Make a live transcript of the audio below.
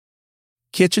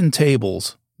kitchen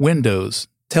tables, windows,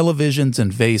 televisions,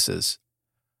 and vases.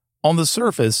 On the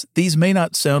surface, these may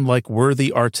not sound like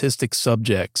worthy artistic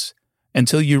subjects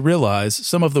until you realize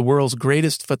some of the world's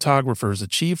greatest photographers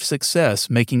achieved success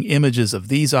making images of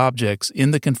these objects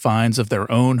in the confines of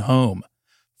their own home.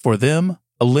 For them,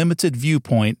 a limited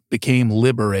viewpoint became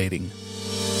liberating.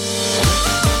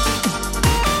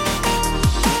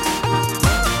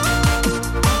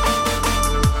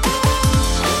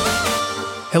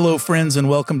 Hello, friends, and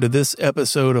welcome to this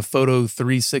episode of Photo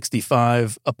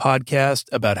 365, a podcast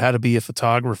about how to be a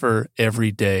photographer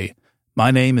every day.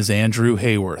 My name is Andrew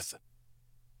Hayworth.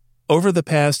 Over the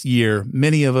past year,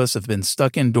 many of us have been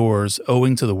stuck indoors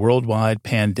owing to the worldwide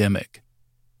pandemic.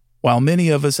 While many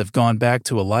of us have gone back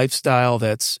to a lifestyle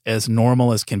that's as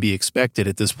normal as can be expected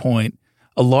at this point,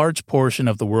 a large portion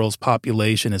of the world's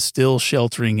population is still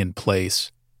sheltering in place.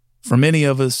 For many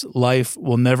of us, life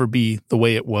will never be the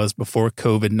way it was before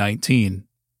COVID-19.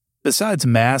 Besides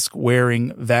mask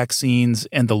wearing, vaccines,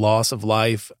 and the loss of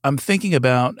life, I'm thinking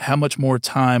about how much more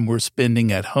time we're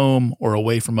spending at home or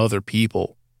away from other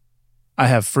people. I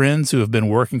have friends who have been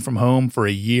working from home for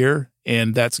a year,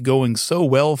 and that's going so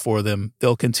well for them,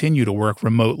 they'll continue to work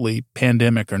remotely,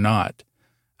 pandemic or not.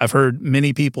 I've heard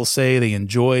many people say they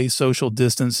enjoy social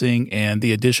distancing and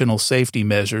the additional safety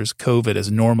measures COVID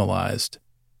has normalized.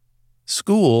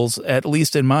 Schools, at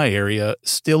least in my area,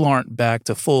 still aren't back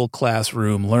to full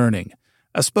classroom learning.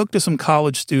 I spoke to some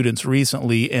college students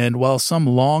recently, and while some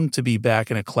longed to be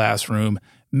back in a classroom,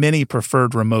 many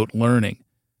preferred remote learning.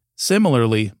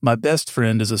 Similarly, my best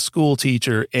friend is a school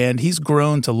teacher, and he's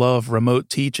grown to love remote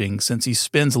teaching since he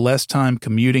spends less time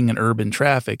commuting in urban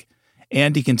traffic,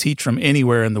 and he can teach from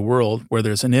anywhere in the world where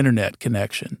there's an internet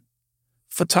connection.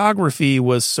 Photography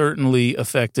was certainly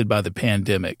affected by the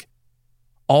pandemic.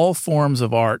 All forms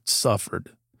of art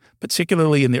suffered,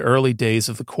 particularly in the early days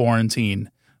of the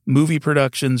quarantine. Movie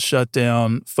productions shut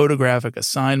down, photographic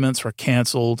assignments were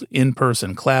canceled,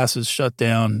 in-person classes shut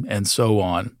down, and so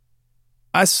on.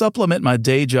 I supplement my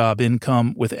day job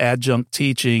income with adjunct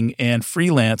teaching and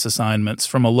freelance assignments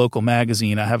from a local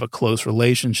magazine I have a close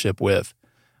relationship with.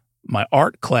 My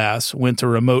art class went to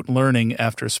remote learning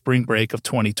after spring break of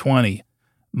 2020.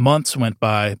 Months went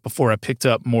by before I picked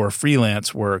up more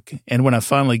freelance work, and when I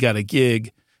finally got a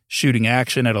gig, shooting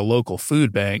action at a local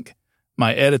food bank,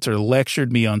 my editor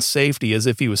lectured me on safety as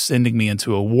if he was sending me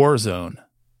into a war zone.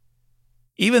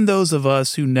 Even those of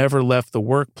us who never left the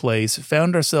workplace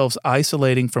found ourselves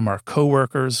isolating from our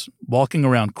coworkers, walking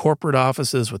around corporate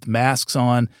offices with masks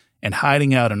on, and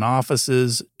hiding out in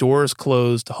offices, doors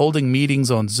closed, holding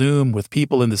meetings on Zoom with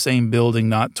people in the same building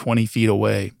not 20 feet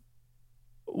away.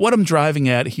 What I'm driving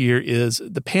at here is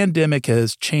the pandemic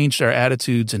has changed our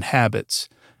attitudes and habits.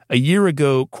 A year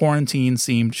ago, quarantine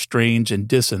seemed strange and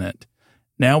dissonant.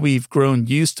 Now we've grown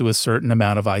used to a certain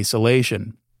amount of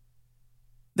isolation.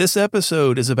 This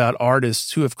episode is about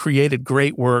artists who have created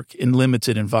great work in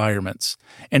limited environments,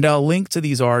 and I'll link to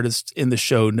these artists in the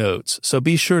show notes, so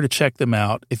be sure to check them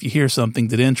out if you hear something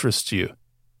that interests you.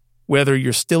 Whether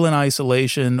you're still in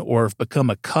isolation or have become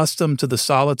accustomed to the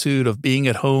solitude of being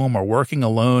at home or working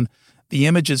alone, the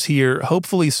images here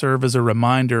hopefully serve as a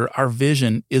reminder our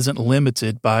vision isn't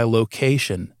limited by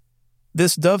location.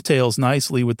 This dovetails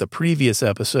nicely with the previous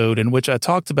episode in which I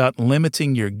talked about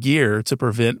limiting your gear to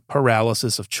prevent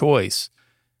paralysis of choice.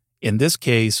 In this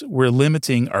case, we're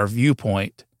limiting our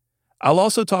viewpoint. I'll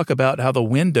also talk about how the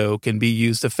window can be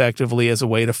used effectively as a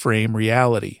way to frame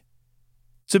reality.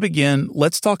 To begin,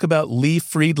 let's talk about Lee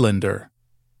Friedlander.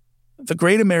 The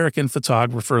great American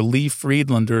photographer Lee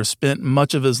Friedlander spent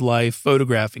much of his life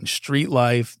photographing street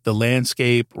life, the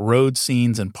landscape, road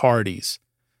scenes, and parties.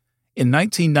 In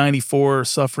 1994,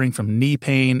 suffering from knee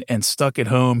pain and stuck at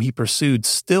home, he pursued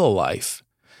still life.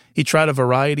 He tried a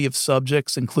variety of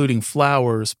subjects, including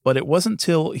flowers, but it wasn't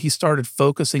till he started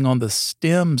focusing on the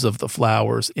stems of the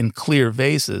flowers in clear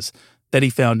vases that he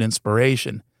found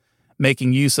inspiration,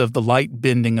 making use of the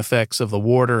light-bending effects of the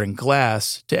water and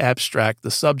glass to abstract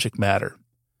the subject matter.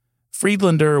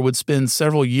 Friedlander would spend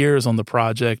several years on the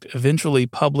project, eventually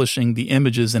publishing the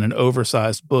images in an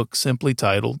oversized book simply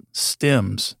titled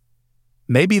Stems.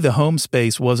 Maybe the home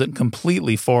space wasn't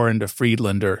completely foreign to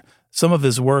Friedlander. Some of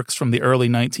his works from the early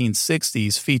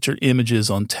 1960s feature images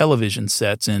on television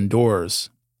sets indoors.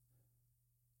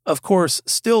 Of course,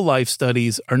 still life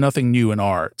studies are nothing new in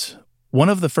art. One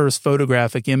of the first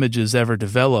photographic images ever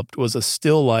developed was a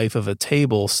still life of a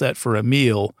table set for a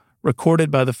meal, recorded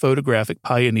by the photographic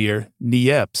pioneer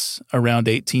Niepce around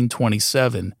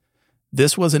 1827.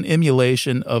 This was an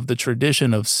emulation of the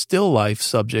tradition of still life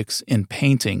subjects in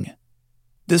painting.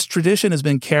 This tradition has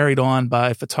been carried on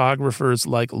by photographers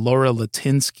like Laura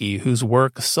Latinsky, whose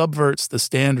work subverts the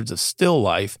standards of still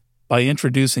life by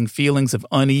introducing feelings of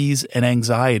unease and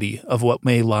anxiety of what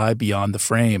may lie beyond the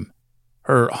frame.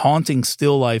 Her haunting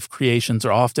still life creations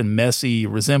are often messy,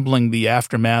 resembling the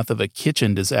aftermath of a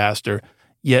kitchen disaster,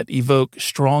 yet evoke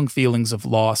strong feelings of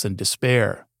loss and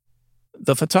despair.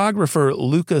 The photographer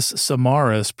Lucas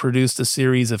Samaras produced a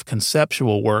series of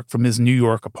conceptual work from his New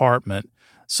York apartment.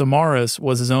 Samaras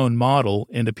was his own model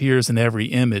and appears in every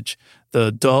image.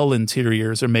 The dull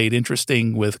interiors are made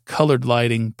interesting with colored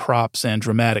lighting, props, and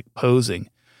dramatic posing.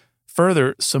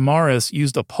 Further, Samaras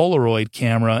used a Polaroid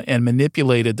camera and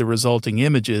manipulated the resulting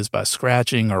images by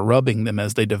scratching or rubbing them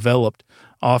as they developed,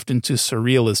 often to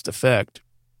surrealist effect.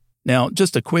 Now,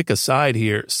 just a quick aside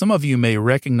here, some of you may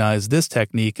recognize this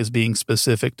technique as being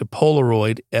specific to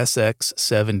Polaroid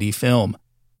SX70 film.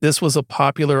 This was a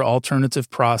popular alternative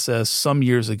process some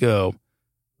years ago.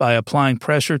 By applying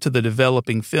pressure to the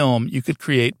developing film, you could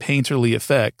create painterly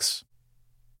effects.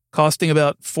 Costing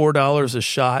about $4 a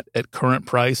shot at current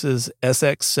prices,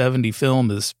 SX70 film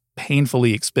is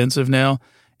painfully expensive now,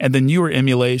 and the newer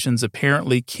emulations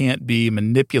apparently can't be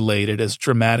manipulated as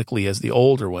dramatically as the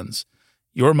older ones.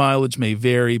 Your mileage may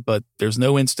vary, but there's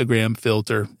no Instagram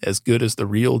filter as good as the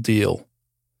real deal.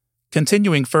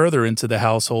 Continuing further into the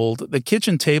household, the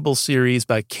Kitchen Table series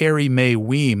by Carrie Mae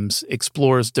Weems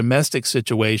explores domestic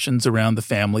situations around the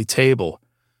family table.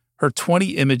 Her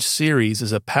 20-image series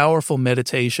is a powerful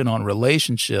meditation on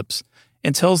relationships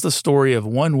and tells the story of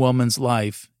one woman's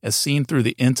life as seen through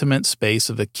the intimate space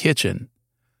of a kitchen.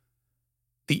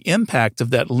 The impact of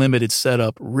that limited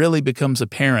setup really becomes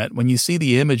apparent when you see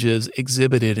the images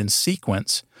exhibited in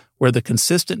sequence, where the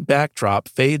consistent backdrop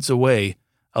fades away,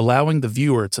 allowing the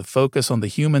viewer to focus on the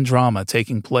human drama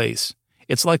taking place.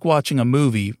 It's like watching a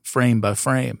movie frame by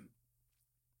frame.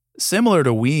 Similar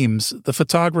to Weems, the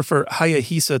photographer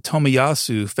Hayahisa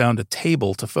Tomiyasu found a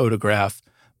table to photograph,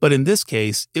 but in this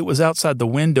case, it was outside the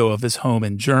window of his home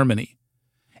in Germany.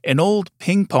 An old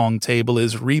ping-pong table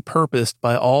is repurposed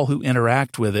by all who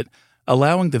interact with it,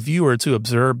 allowing the viewer to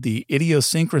observe the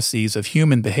idiosyncrasies of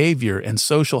human behavior and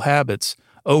social habits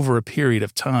over a period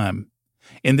of time.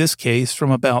 In this case, from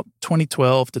about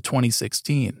 2012 to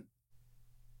 2016.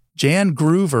 Jan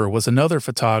Groover was another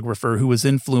photographer who was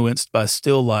influenced by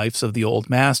still lifes of the old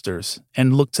masters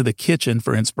and looked to the kitchen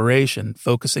for inspiration,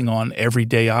 focusing on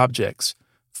everyday objects,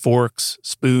 forks,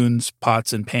 spoons,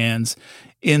 pots, and pans,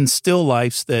 in still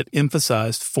lifes that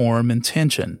emphasized form and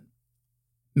tension.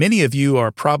 Many of you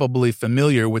are probably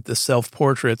familiar with the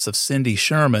self-portraits of Cindy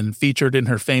Sherman featured in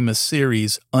her famous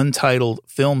series Untitled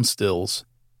Film Stills.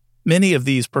 Many of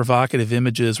these provocative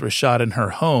images were shot in her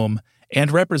home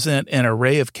and represent an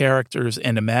array of characters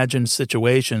and imagined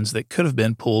situations that could have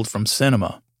been pulled from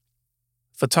cinema.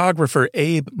 Photographer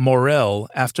Abe Morell,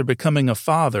 after becoming a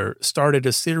father, started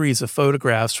a series of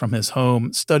photographs from his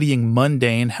home studying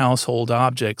mundane household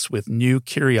objects with new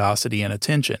curiosity and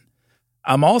attention.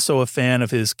 I'm also a fan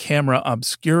of his Camera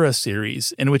Obscura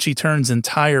series, in which he turns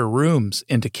entire rooms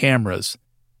into cameras.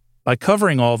 By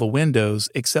covering all the windows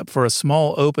except for a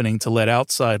small opening to let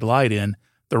outside light in,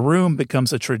 the room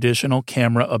becomes a traditional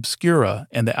camera obscura,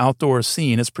 and the outdoor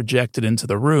scene is projected into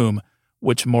the room,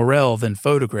 which Morell then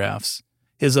photographs.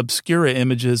 His obscura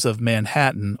images of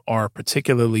Manhattan are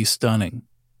particularly stunning.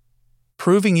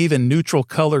 Proving even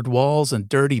neutral-colored walls and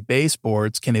dirty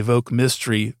baseboards can evoke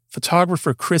mystery,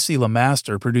 photographer Chrissy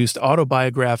Lamaster produced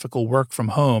autobiographical work from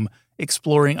home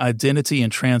exploring identity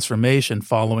and transformation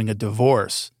following a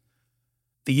divorce.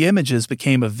 The images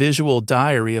became a visual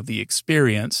diary of the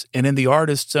experience, and in the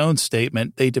artist's own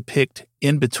statement, they depict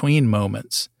in-between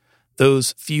moments,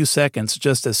 those few seconds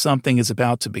just as something is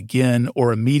about to begin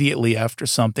or immediately after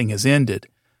something has ended.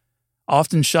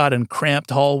 Often shot in cramped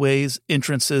hallways,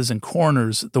 entrances, and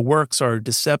corners, the works are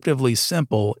deceptively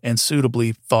simple and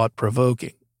suitably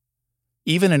thought-provoking.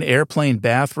 Even an airplane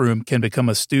bathroom can become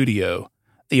a studio.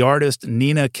 The artist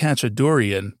Nina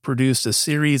Kachadurian produced a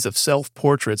series of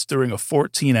self-portraits during a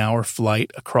 14-hour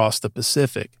flight across the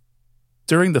Pacific.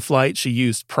 During the flight, she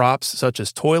used props such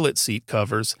as toilet seat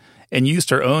covers and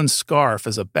used her own scarf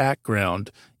as a background,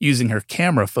 using her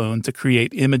camera phone to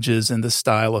create images in the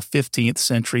style of 15th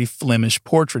century Flemish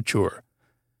portraiture.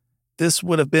 This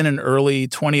would have been in early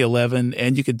 2011,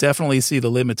 and you could definitely see the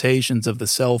limitations of the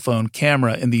cell phone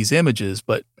camera in these images,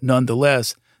 but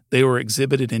nonetheless, they were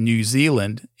exhibited in New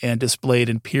Zealand and displayed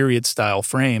in period-style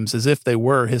frames as if they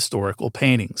were historical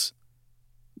paintings.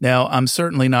 Now, I'm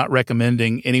certainly not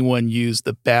recommending anyone use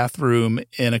the bathroom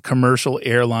in a commercial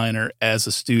airliner as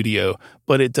a studio,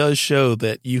 but it does show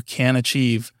that you can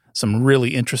achieve some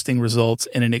really interesting results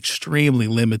in an extremely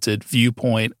limited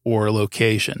viewpoint or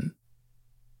location.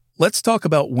 Let's talk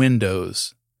about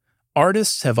windows.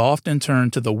 Artists have often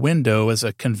turned to the window as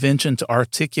a convention to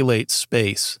articulate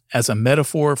space, as a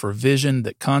metaphor for vision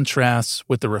that contrasts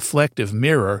with the reflective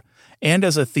mirror, and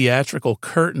as a theatrical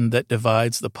curtain that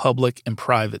divides the public and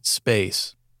private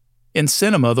space. In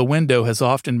cinema, the window has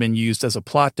often been used as a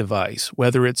plot device,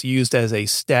 whether it's used as a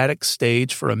static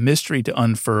stage for a mystery to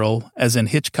unfurl, as in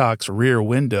Hitchcock's Rear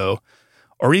Window,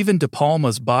 or even De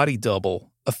Palma's Body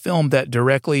Double, a film that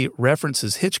directly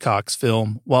references Hitchcock's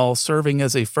film while serving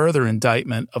as a further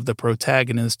indictment of the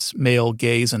protagonist's male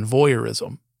gaze and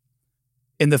voyeurism.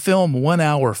 In the film 1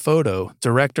 Hour Photo,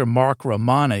 director Mark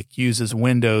Romanek uses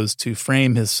windows to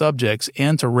frame his subjects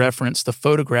and to reference the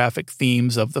photographic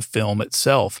themes of the film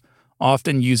itself,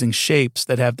 often using shapes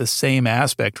that have the same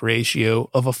aspect ratio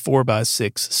of a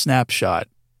 4x6 snapshot.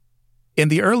 In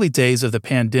the early days of the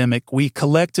pandemic, we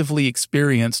collectively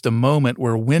experienced a moment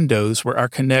where windows were our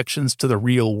connections to the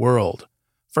real world.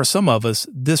 For some of us,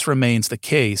 this remains the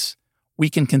case. We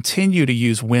can continue to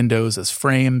use windows as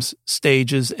frames,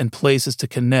 stages, and places to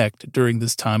connect during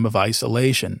this time of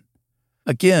isolation.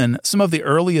 Again, some of the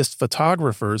earliest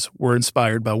photographers were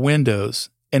inspired by windows,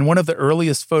 and one of the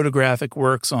earliest photographic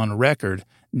works on record,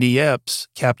 Niepce,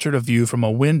 captured a view from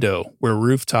a window where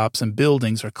rooftops and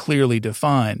buildings are clearly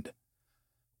defined.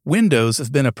 Windows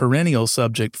have been a perennial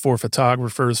subject for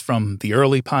photographers from the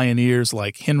early pioneers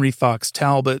like Henry Fox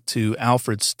Talbot to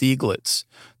Alfred Stieglitz,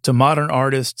 to modern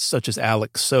artists such as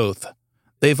Alex Soth.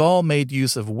 They've all made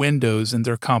use of windows in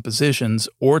their compositions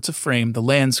or to frame the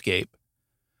landscape.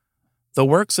 The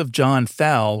works of John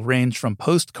Thaul range from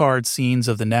postcard scenes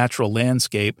of the natural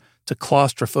landscape to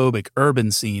claustrophobic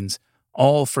urban scenes,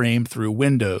 all framed through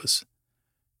windows.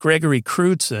 Gregory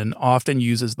Crewdson often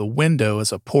uses the window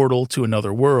as a portal to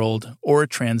another world or a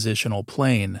transitional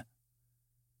plane.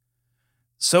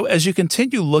 So as you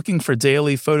continue looking for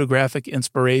daily photographic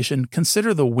inspiration,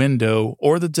 consider the window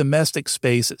or the domestic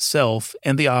space itself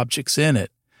and the objects in it.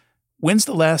 When's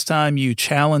the last time you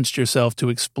challenged yourself to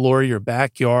explore your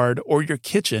backyard or your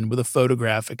kitchen with a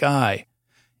photographic eye?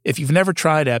 If you've never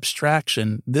tried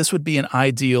abstraction, this would be an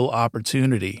ideal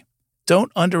opportunity.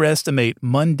 Don't underestimate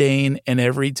mundane and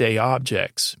everyday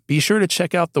objects. Be sure to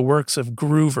check out the works of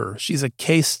Groover. She's a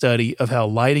case study of how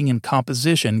lighting and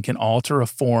composition can alter a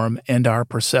form and our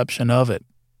perception of it.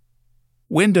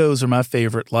 Windows are my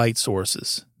favorite light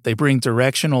sources. They bring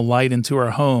directional light into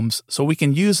our homes so we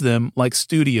can use them like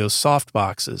studio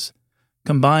softboxes.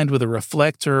 Combined with a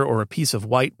reflector or a piece of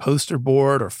white poster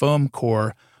board or foam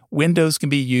core, windows can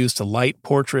be used to light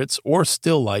portraits or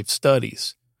still life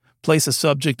studies. Place a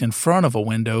subject in front of a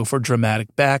window for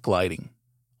dramatic backlighting.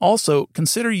 Also,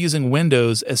 consider using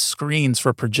windows as screens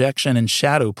for projection and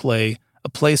shadow play, a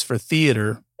place for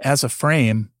theater, as a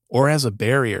frame, or as a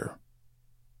barrier.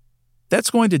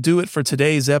 That's going to do it for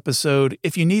today's episode.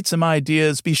 If you need some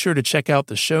ideas, be sure to check out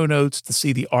the show notes to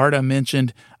see the art I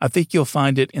mentioned. I think you'll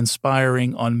find it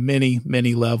inspiring on many,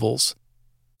 many levels.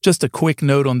 Just a quick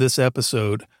note on this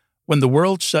episode. When the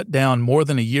world shut down more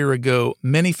than a year ago,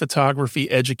 many photography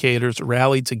educators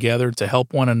rallied together to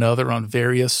help one another on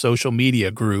various social media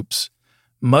groups.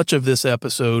 Much of this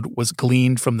episode was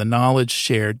gleaned from the knowledge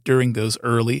shared during those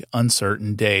early,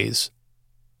 uncertain days.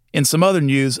 In some other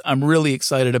news, I'm really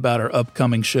excited about our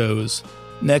upcoming shows.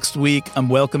 Next week, I'm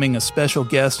welcoming a special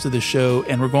guest to the show,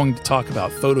 and we're going to talk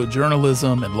about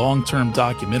photojournalism and long-term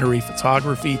documentary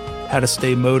photography, how to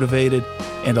stay motivated,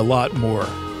 and a lot more.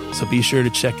 So be sure to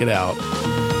check it out.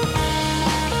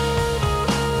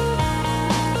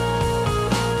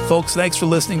 Folks, thanks for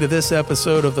listening to this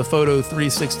episode of the Photo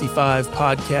 365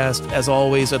 podcast. As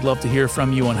always, I'd love to hear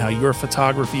from you on how your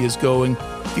photography is going.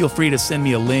 Feel free to send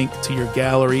me a link to your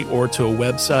gallery or to a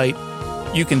website.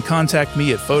 You can contact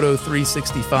me at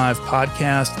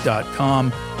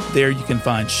photo365podcast.com. There you can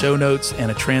find show notes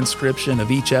and a transcription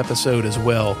of each episode as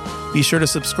well. Be sure to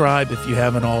subscribe if you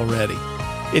haven't already.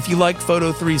 If you like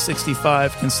Photo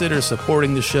 365, consider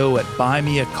supporting the show at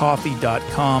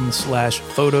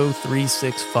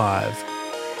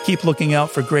buymeacoffee.com/photo365. Keep looking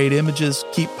out for great images,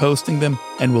 keep posting them,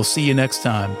 and we'll see you next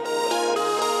time.